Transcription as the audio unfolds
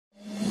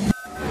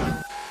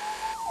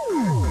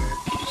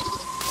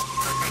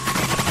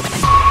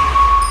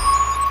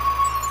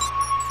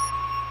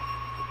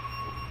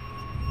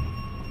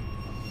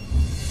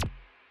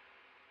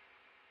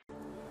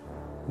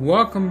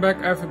Welcome back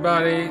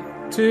everybody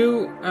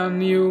to a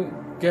new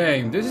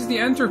game. This is the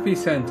Entropy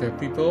Center,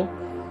 people.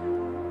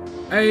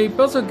 A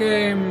puzzle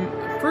game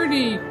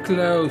pretty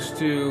close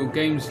to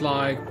games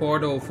like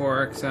Portal,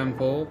 for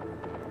example.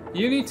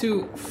 You need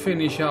to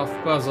finish off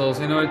puzzles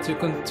in order to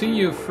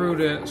continue through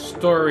the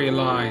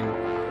storyline.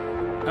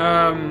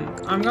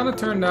 I'm gonna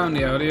turn down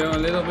the audio a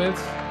little bit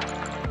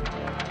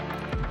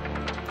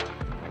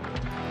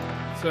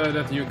so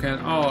that you can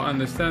all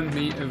understand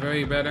me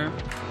very better.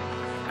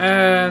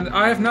 And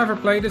I have never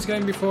played this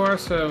game before,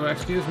 so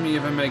excuse me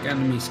if I make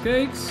any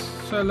mistakes.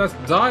 So let's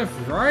dive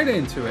right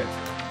into it.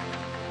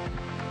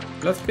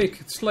 Let's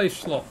pick slave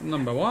slot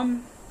number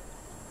 1.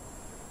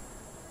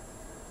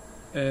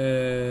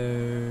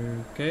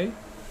 Okay.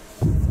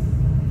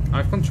 I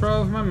have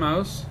control of my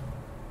mouse.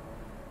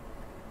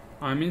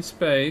 I'm in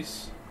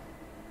space.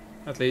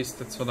 At least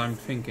that's what I'm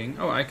thinking.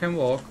 Oh, I can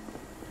walk.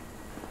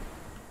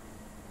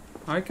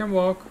 I can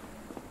walk.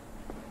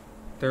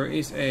 There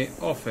is a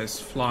office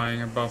flying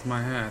above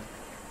my head.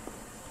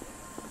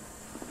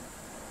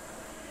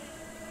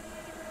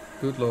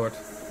 Good lord.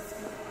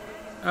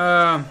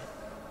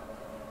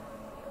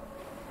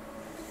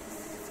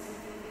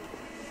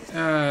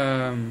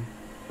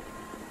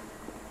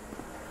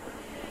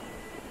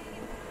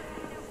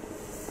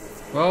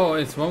 Well,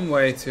 it's one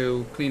way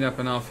to clean up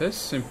an office.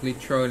 Simply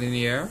throw it in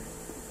the air.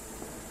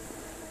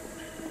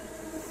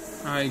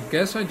 I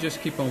guess I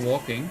just keep on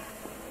walking.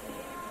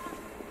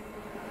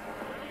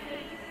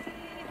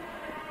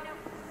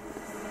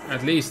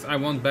 At least I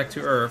want back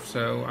to Earth,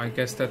 so I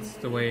guess that's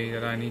the way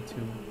that I need to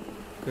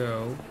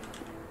go.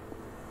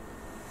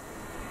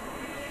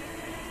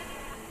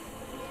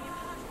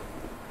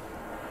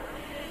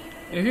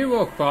 If you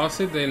walk past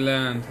it, they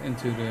land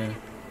into the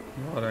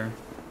water.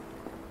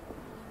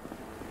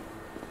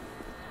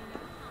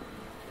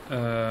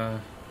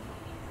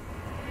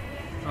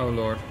 Oh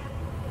lord.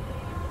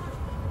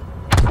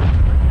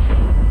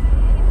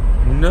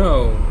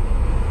 No.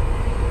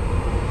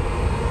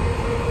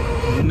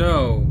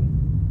 No.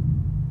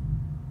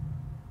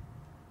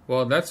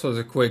 Well, that was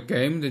a quick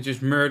game. They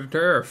just murdered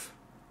Earth.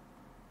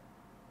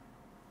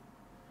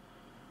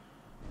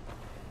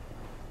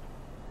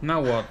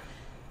 Now what?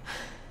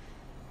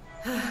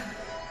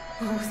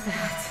 What was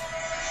that?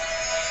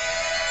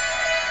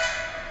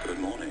 Good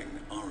morning,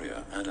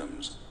 Aria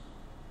Adams.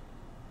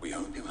 We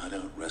hope you had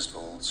a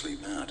restful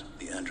sleep at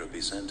the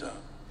Entropy Center.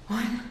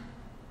 What?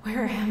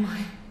 Where am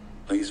I?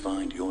 Please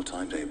find your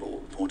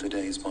timetable for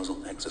today's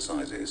puzzle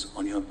exercises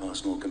on your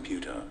personal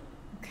computer.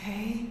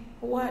 Okay,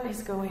 what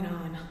is going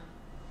on?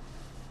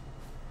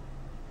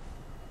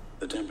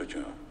 The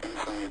temperature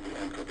inside the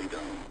Entropy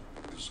dome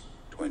is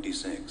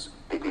 26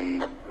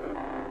 degrees.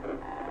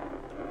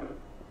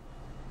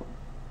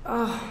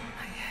 Oh,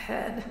 my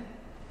head.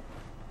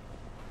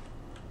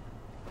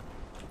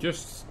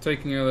 Just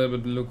taking a little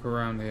bit look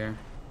around here.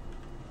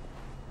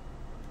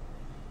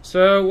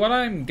 So what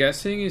I'm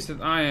guessing is that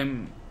I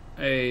am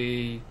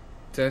a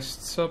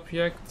test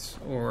subject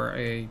or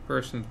a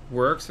person that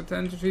works at the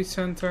Entropy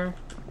Center.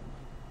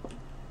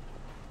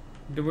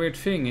 The weird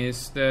thing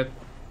is that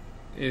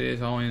it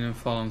is all in a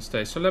fallen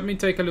state. So let me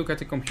take a look at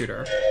the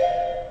computer.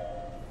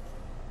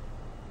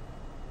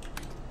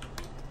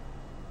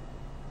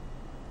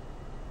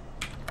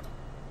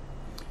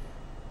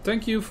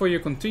 Thank you for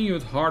your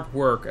continued hard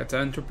work at the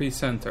Entropy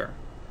Center.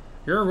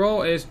 Your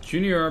role is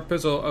Junior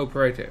Puzzle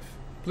Operative.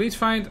 Please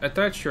find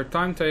attached your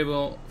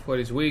timetable for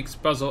this week's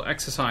puzzle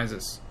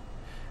exercises.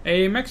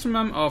 A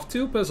maximum of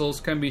 2 puzzles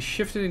can be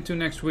shifted into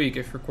next week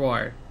if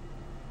required.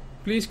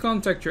 Please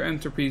contact your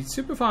Entropy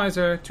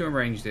supervisor to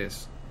arrange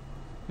this.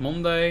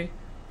 Monday,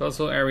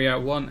 puzzle area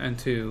 1 and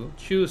 2.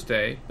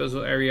 Tuesday,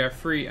 puzzle area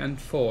 3 and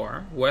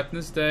 4.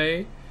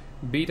 Wednesday,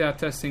 beta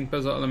testing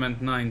puzzle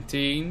element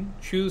 19.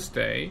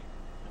 Tuesday,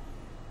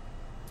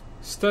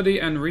 study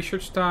and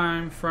research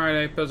time.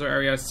 Friday, puzzle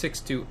area 6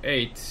 to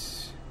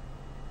 8.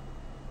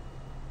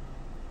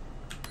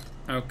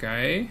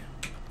 Okay.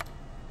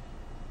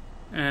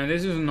 And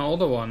this is an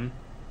older one.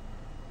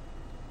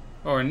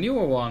 Or a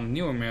newer one,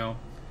 newer mail.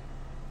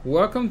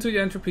 Welcome to the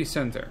Entropy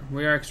Center.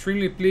 We are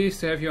extremely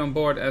pleased to have you on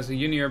board as a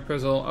Junior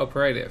Puzzle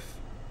Operative.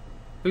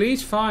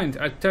 Please find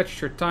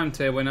attached your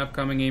timetable in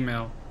upcoming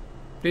email.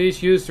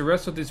 Please use the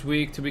rest of this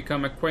week to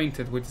become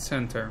acquainted with the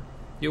center.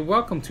 You're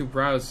welcome to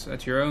browse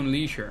at your own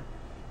leisure.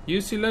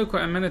 Use the local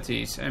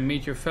amenities and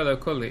meet your fellow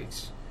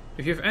colleagues.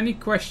 If you have any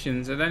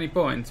questions at any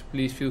point,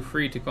 please feel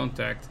free to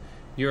contact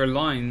your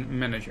line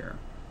manager.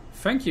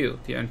 Thank you,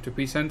 the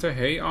Entropy Center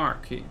HR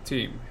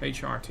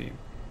team.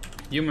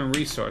 Human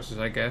resources,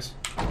 I guess.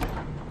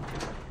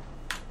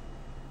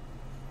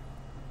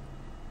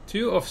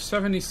 2 of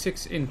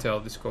 76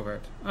 intel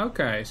discovered.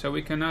 Okay, so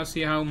we can now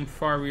see how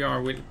far we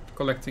are with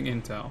collecting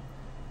intel.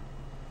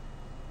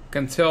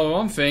 Can tell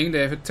one thing,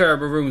 they have a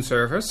terrible room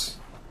service.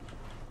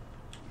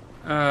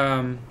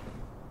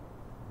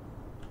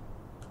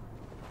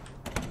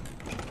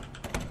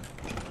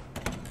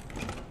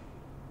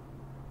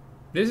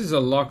 This is a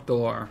locked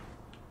door.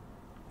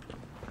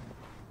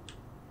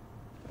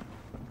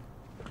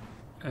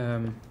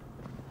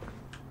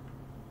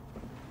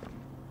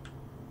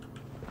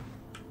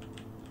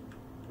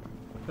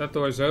 That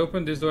door is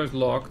open, this door is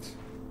locked.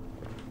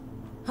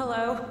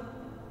 Hello?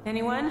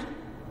 Anyone?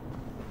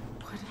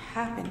 What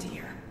happened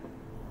here?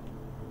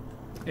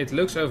 It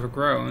looks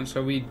overgrown,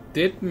 so we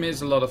did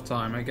miss a lot of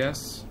time, I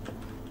guess.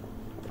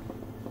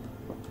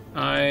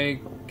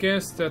 I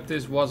guess that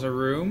this was a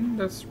room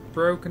that's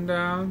broken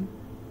down.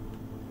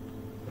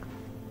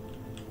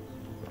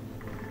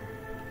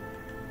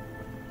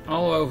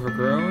 All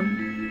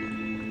overgrown.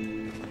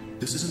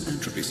 This is an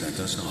Entropy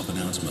Center staff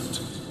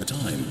announcement. The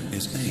time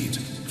is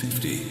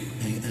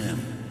 8:50 a.m.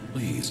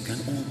 Please, can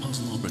all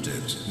puzzle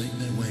operatives make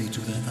their way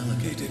to their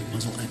allocated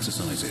puzzle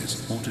exercises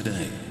for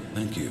today?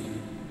 Thank you.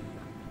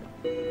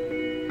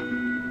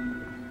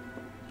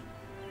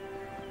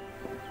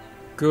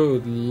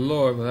 Good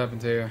lord, what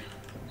happened here?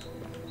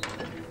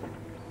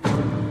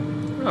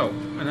 Oh,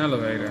 an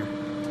elevator.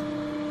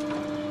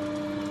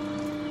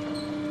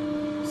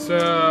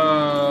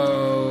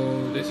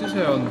 So, this is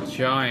a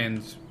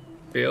giant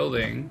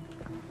building.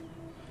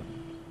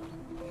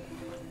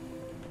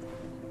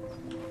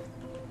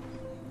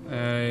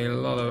 A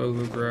lot of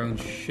overgrown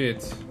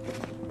shit.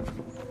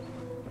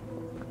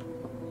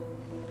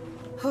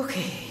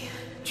 Okay,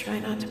 try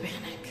not to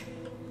panic.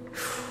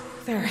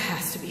 There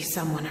has to be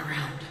someone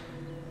around.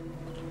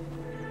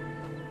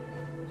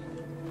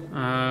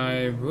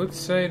 I would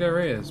say there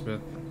is,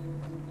 but...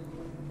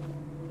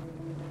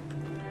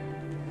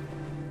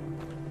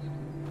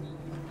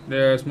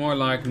 there's more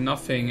like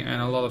nothing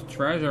and a lot of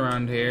trash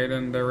around here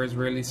than there is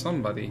really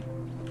somebody.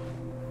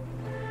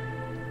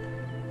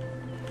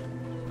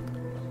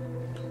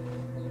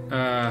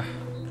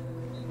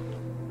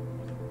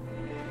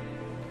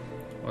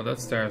 Well, that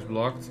stair's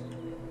blocked.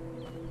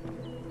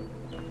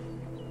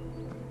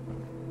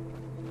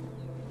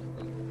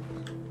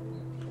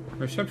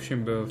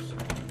 Reception booth.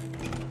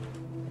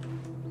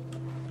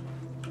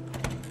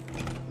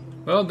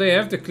 Well, they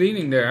have the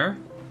cleaning there.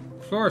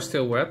 Floor is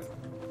still wet.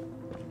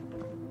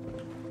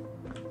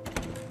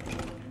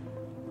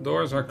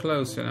 Doors are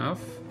closed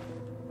enough.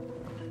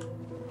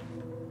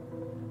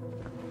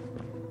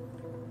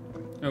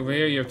 Over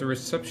here you have the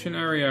reception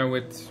area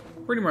with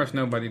pretty much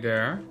nobody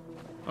there.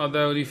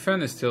 Although the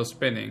fan is still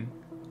spinning.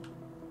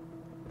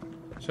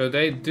 So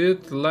they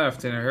did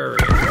left in a hurry.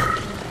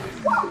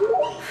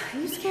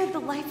 You scared the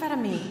life out of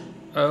me.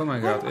 Oh my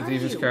god, Where it are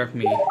even you? scared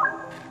me.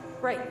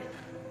 Right.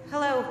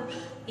 Hello,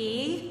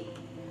 E?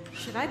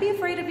 Should I be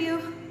afraid of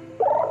you?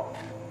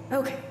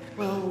 Okay,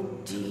 well,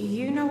 do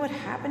you know what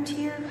happened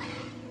here?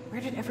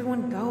 Where did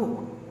everyone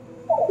go?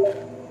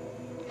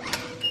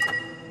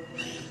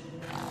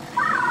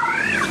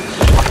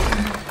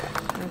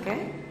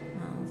 Okay,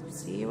 I'll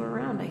see you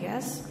around, I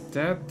guess.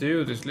 That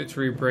dude is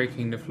literally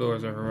breaking the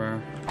floors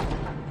everywhere.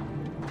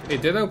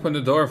 It did open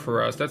the door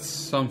for us, that's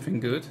something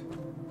good.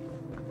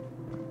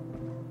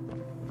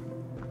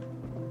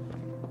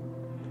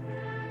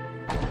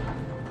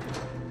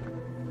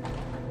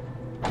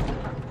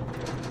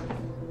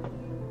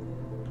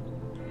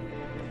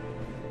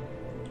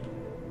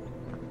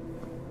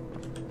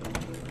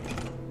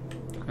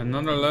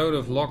 Another load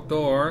of locked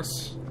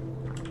doors.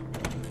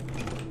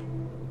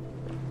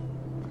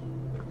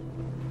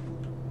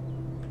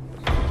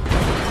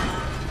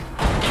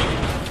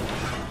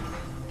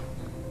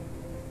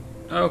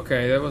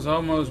 Okay, that was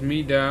almost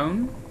me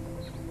down.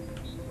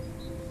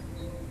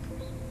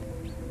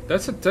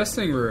 That's a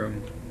testing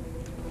room.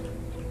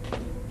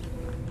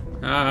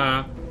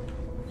 Ah,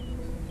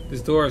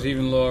 this door is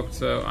even locked,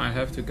 so I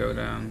have to go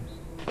down.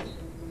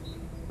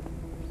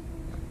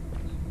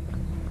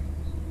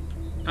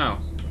 Oh.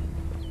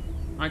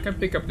 I can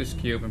pick up this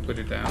cube and put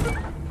it down.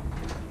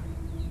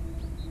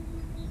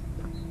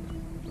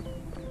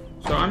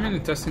 So I'm in a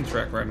testing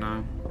track right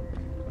now.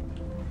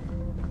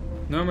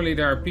 Normally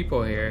there are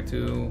people here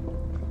to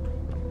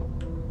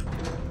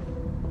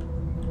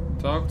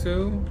talk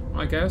to,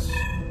 I guess.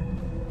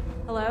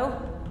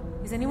 Hello?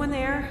 Is anyone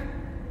there?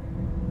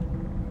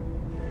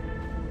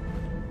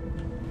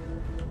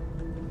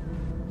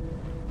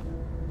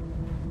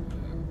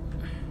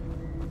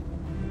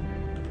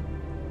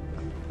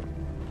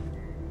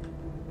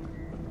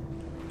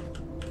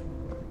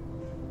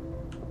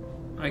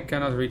 I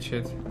cannot reach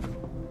it.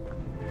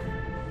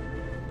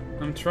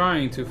 I'm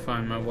trying to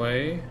find my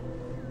way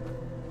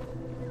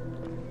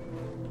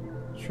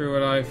through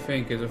what I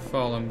think is a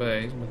fallen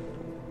base.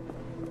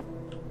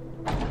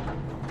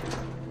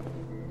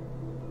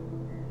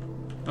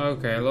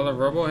 Okay, a lot of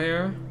rubble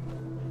here.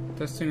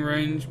 Testing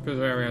range,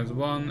 puzzle areas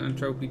 1,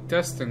 Entropy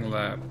testing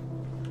lab.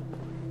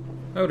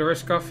 Oh, there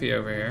is coffee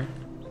over here.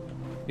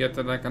 Yet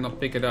that I cannot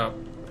pick it up.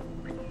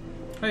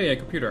 Hey, a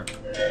computer.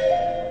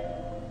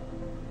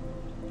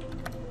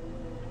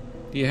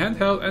 The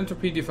Handheld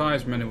Entropy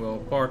Device Manual,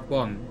 Part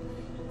 1.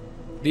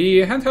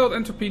 The Handheld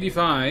Entropy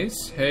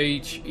Device,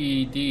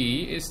 HED,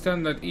 is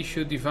standard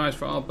issued device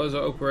for all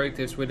puzzle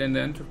operatives within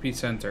the Entropy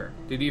Center.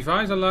 The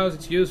device allows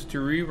its user to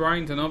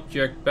rewind an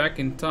object back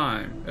in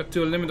time, up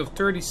to a limit of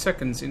 30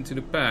 seconds into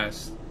the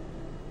past.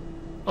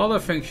 Other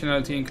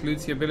functionality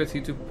includes the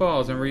ability to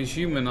pause and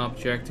resume an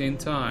object in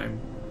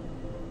time.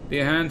 The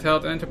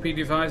handheld entropy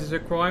device is a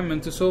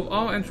requirement to solve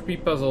all entropy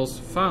puzzles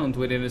found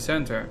within the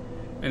center,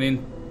 and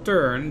in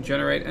turn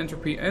generate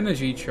entropy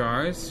energy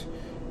charge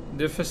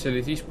the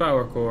facility's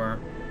power core.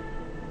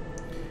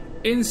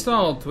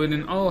 Installed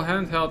within all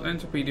handheld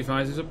entropy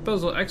devices is a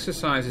puzzle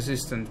exercise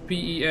assistant,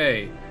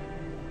 PEA.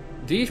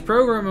 These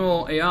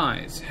programmable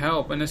AIs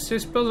help and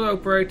assist puzzle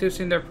operatives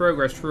in their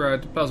progress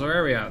throughout the puzzle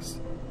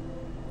areas.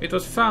 It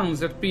was found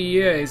that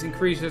PEAs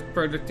increases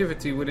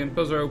productivity within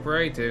puzzle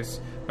operatives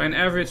by an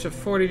average of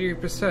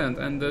 43%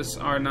 and thus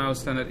are now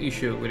standard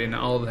issue within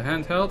all the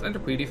handheld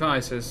entropy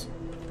devices.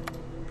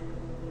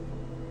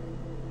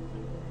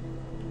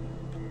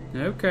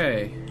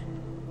 Okay.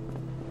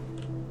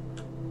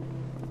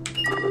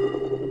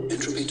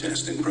 Entropy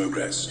test in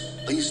progress.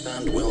 Please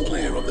stand well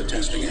clear of the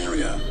testing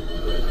area.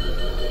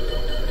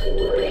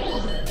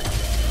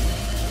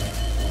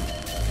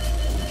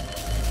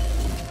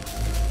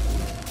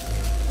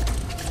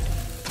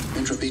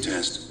 Entropy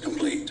test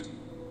complete.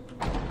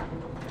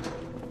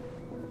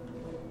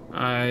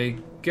 I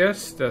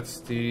guess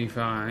that's the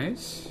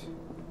device.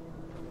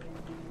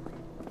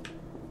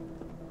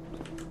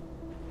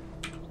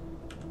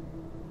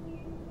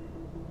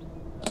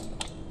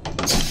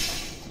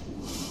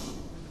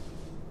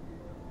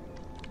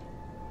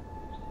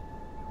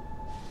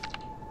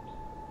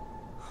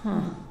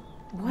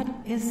 What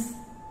is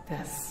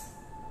this?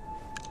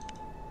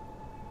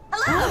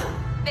 Hello!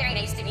 Very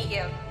nice to meet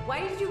you.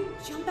 Why did you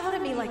jump out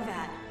at me like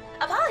that?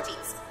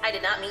 Apologies. I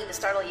did not mean to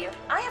startle you.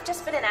 I have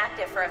just been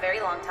inactive for a very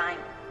long time.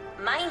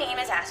 My name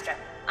is Astra.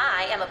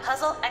 I am a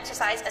puzzle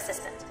exercise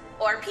assistant,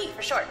 or P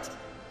for short.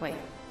 Wait,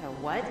 a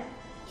what?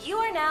 You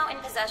are now in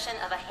possession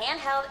of a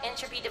handheld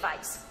entropy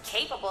device,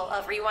 capable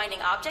of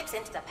rewinding objects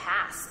into the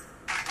past.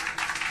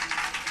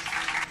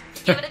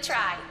 Give it a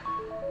try.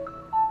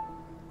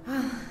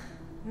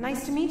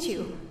 Nice to meet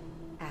you,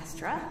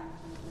 Astra.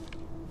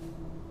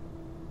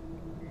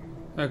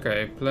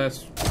 Okay,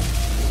 let's...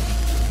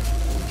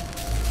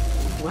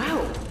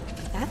 Wow,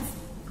 that's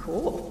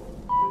cool.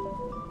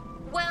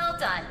 Well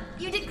done.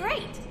 You did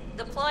great.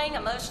 Deploying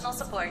emotional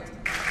support.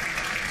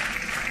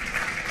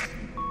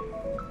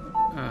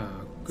 Oh,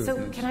 goodness.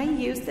 So can I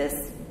use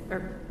this,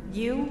 or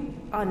you,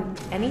 on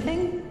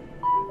anything?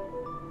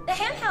 The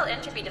handheld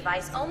entropy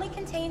device only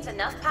contains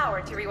enough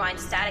power to rewind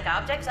static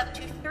objects up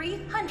to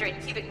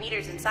 300 cubic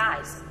meters in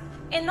size.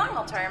 In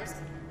normal terms,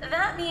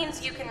 that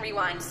means you can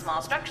rewind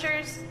small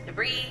structures,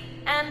 debris,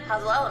 and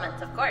puzzle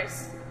elements, of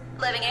course.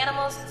 Living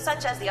animals,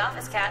 such as the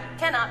office cat,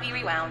 cannot be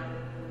rewound.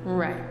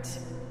 Right.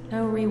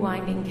 No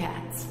rewinding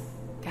cats.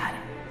 Got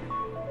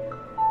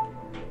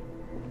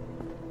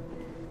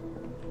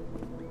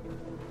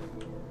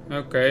it.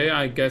 Okay,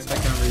 I guess I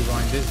can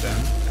rewind this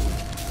then.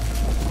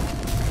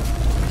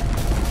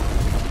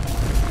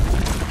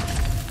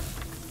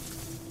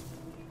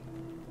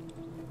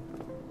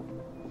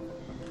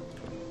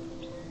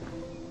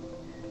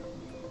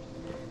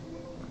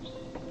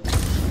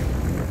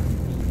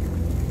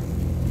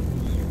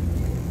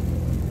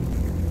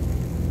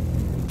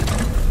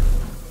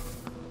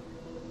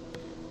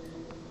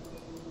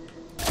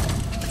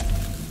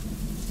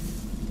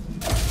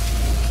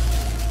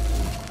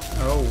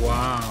 Oh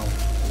wow.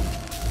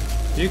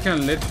 You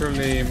can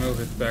literally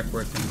move it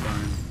backwards in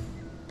time.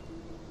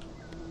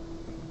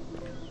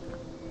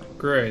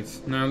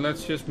 Great. Now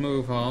let's just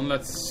move on.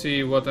 Let's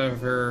see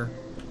whatever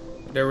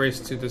there is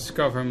to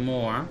discover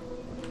more.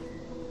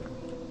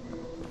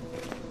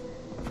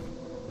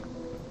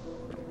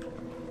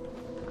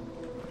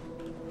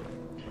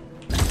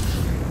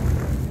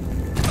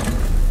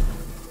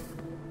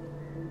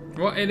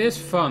 Well, it is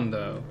fun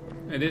though.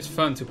 It is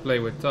fun to play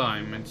with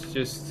time. It's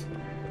just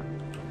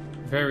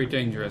very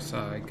dangerous,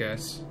 I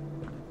guess.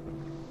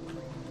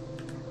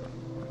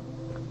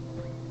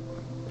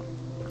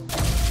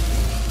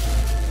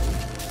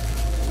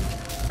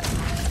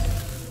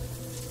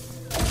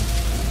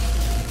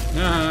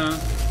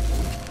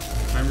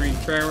 I'm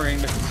repairing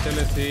the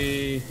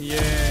facility.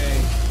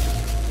 Yay!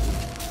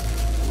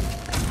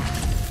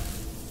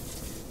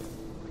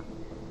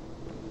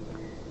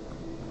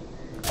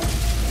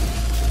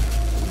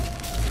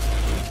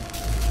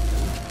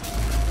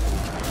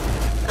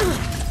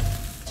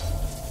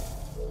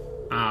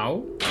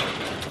 Ow.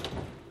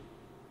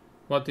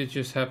 What did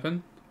just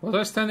happen? Was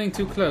I standing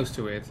too close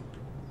to it?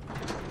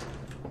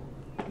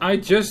 I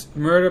just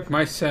murdered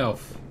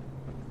myself.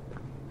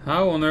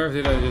 How on earth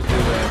did I just do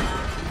that?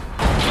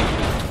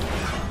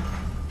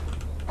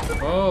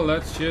 Well,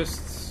 let's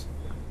just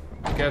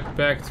get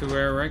back to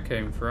where I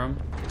came from.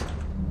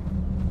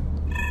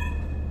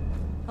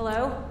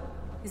 Hello?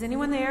 Is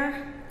anyone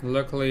there?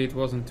 Luckily, it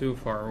wasn't too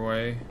far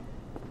away.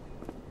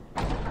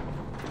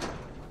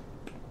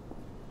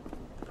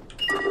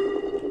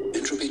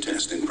 Entropy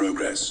test in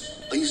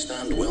progress. Please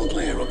stand well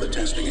clear of the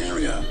testing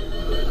area.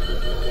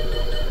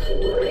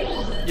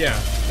 Yeah,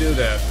 do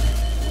that.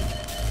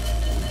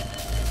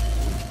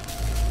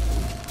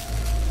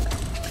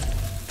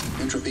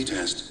 Entropy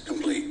test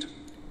complete.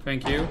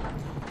 Thank you.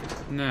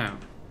 Now,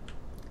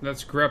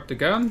 let's grab the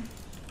gun.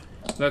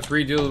 Let's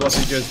redo what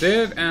we just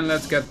did and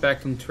let's get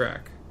back on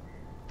track.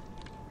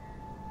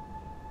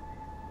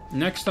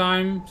 Next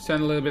time,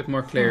 stand a little bit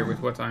more clear with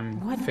what I'm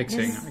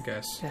fixing, I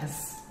guess.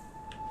 Yes.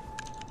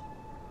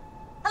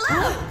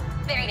 Hello!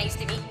 Very nice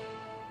to meet you.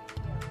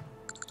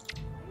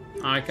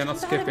 I cannot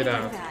skip it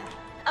out.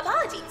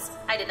 Apologies.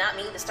 I did not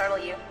mean to startle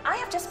you. I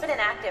have just been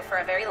inactive for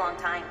a very long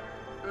time.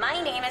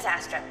 My name is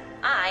Astra.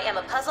 I am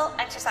a puzzle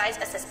exercise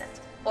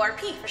assistant, or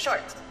P for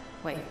short.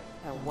 Wait,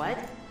 a what?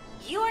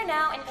 You are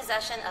now in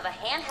possession of a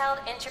handheld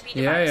entropy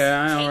Yeah, device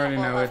I already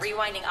capable know of it.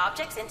 rewinding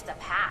objects into the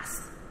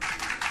past.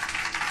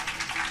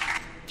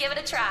 Give it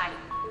a try.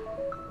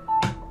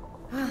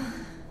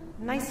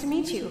 Nice to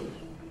meet you,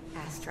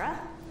 Astra.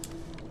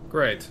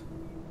 Great.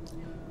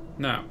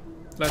 Now,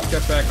 let's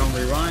get back on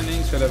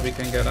rewinding so that we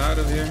can get out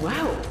of here.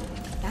 Wow,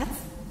 that's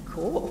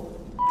cool.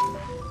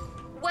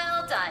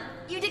 Well done.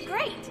 You did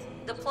great.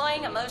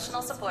 Deploying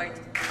emotional support.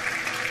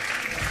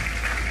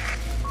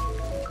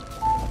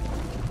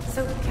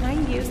 So can I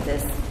use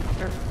this,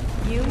 or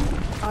you,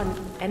 on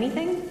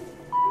anything?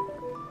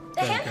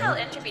 The handheld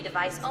entropy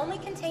device only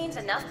contains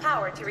enough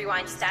power to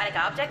rewind static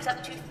objects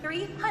up to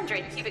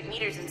 300 cubic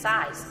meters in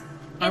size.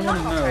 I In want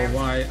to normal know terms,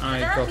 why I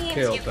that got means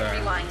killed you can there.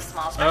 rewind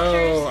small structures,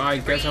 Oh, I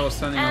guess I was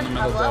standing on the and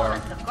metal a low bar.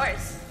 length, of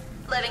course.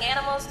 Living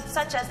animals,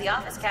 such as the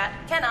office cat,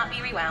 cannot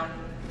be rewound.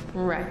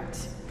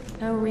 Right.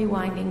 No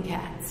rewinding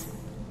cats.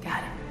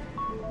 Got it.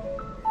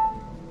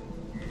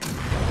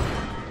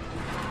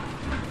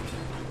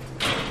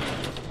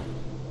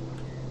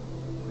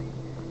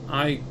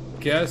 I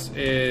guess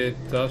it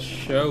does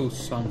show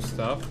some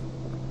stuff.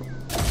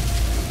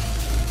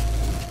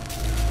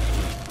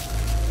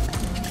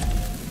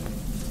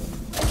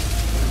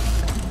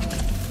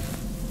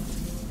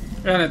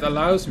 And it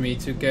allows me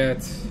to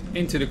get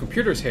into the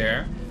computers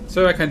here,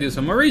 so I can do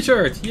some more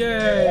research.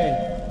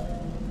 Yay!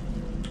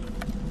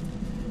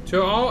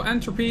 To all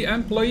Entropy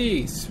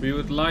employees, we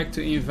would like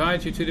to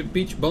invite you to the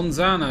Beach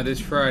Bonzana this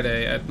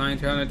Friday at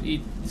 1900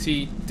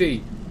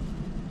 ECT.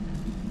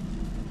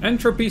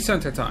 Entropy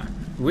Center time.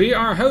 We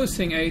are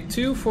hosting a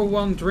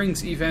 2-for-1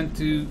 drinks event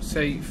to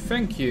say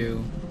thank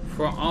you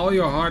for all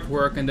your hard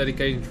work and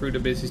dedication through the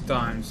busy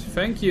times.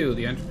 Thank you,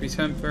 the Entropy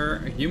Center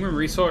Human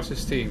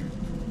Resources team.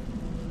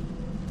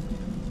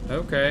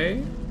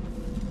 Okay.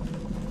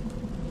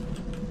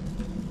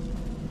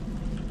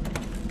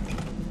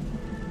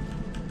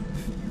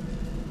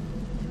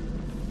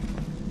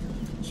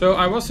 So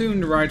I was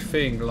doing the right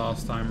thing the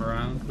last time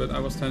around, but I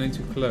was standing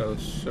too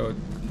close, so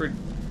it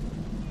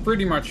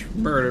pretty much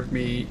murdered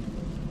me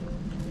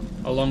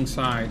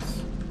alongside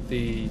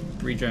the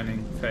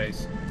regenning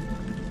phase.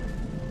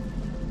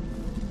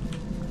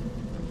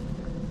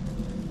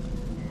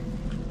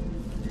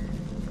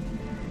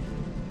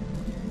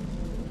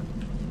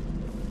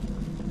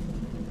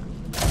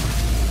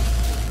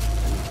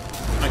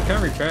 I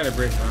can repair the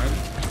bridge, right?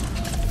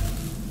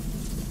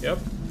 Yep,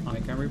 I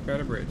can repair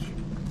the bridge.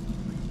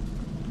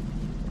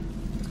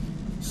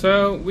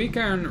 So we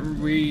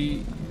can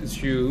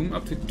resume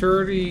up to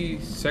 30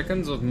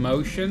 seconds of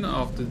motion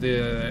of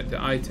the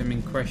item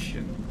in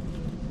question.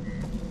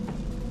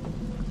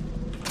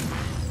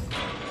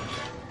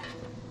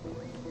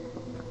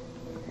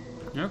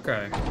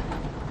 Okay.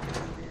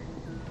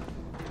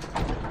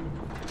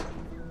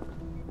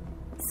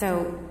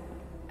 So,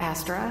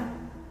 Astra,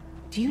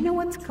 do you know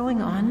what's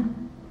going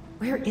on?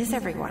 Where is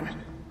everyone?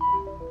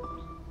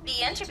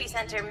 The Entropy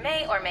Center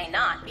may or may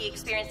not be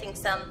experiencing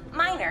some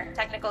minor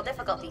technical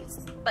difficulties,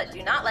 but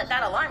do not let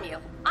that alarm you.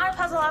 Our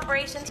puzzle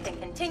operations can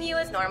continue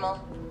as normal.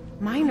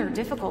 Minor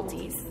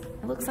difficulties.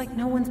 It looks like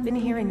no one's been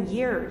here in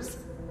years.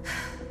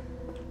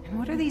 And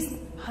what are these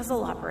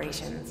puzzle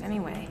operations,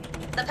 anyway?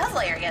 The puzzle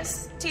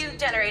areas, to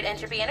generate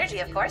entropy energy,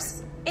 of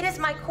course. It is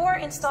my core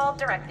installed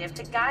directive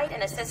to guide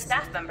and assist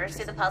staff members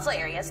to the puzzle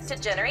areas to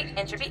generate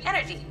entropy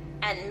energy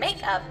and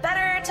make a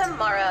better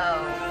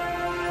tomorrow.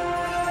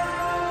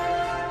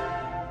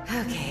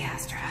 Okay,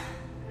 Astra.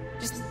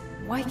 Just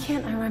why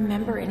can't I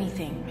remember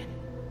anything?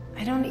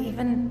 I don't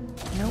even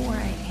know where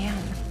I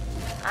am.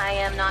 I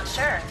am not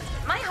sure.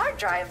 My hard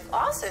drive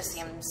also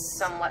seems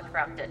somewhat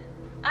corrupted.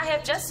 I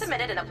have just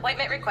submitted an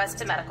appointment request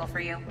to medical for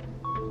you.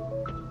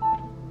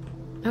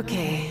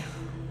 Okay,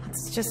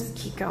 let's just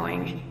keep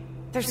going.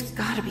 There's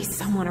gotta be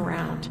someone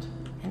around.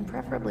 And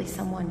preferably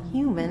someone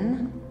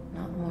human,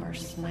 not more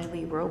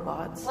smiley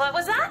robots. What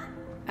was that?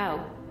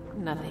 Oh,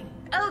 nothing.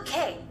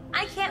 Okay,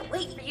 I can't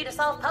wait for you to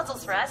solve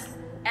puzzles for us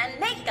and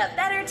make a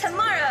better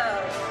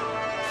tomorrow!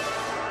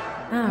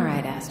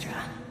 Alright, Astra.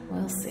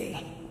 We'll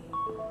see.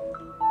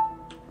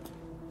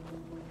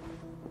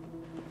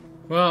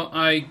 Well,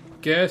 I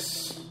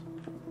guess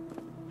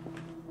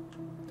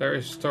there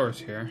is stores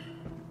here.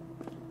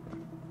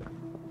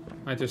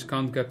 I just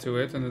can't get to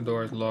it and the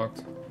door is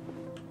locked.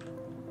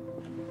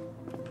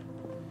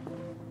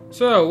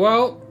 So,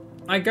 well,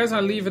 I guess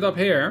I'll leave it up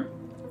here.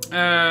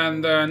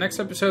 And next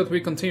episode we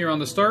continue on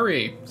the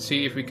story.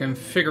 See if we can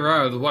figure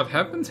out what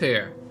happened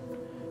here.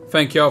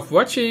 Thank you all for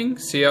watching.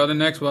 See you on the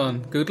next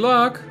one. Good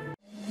luck!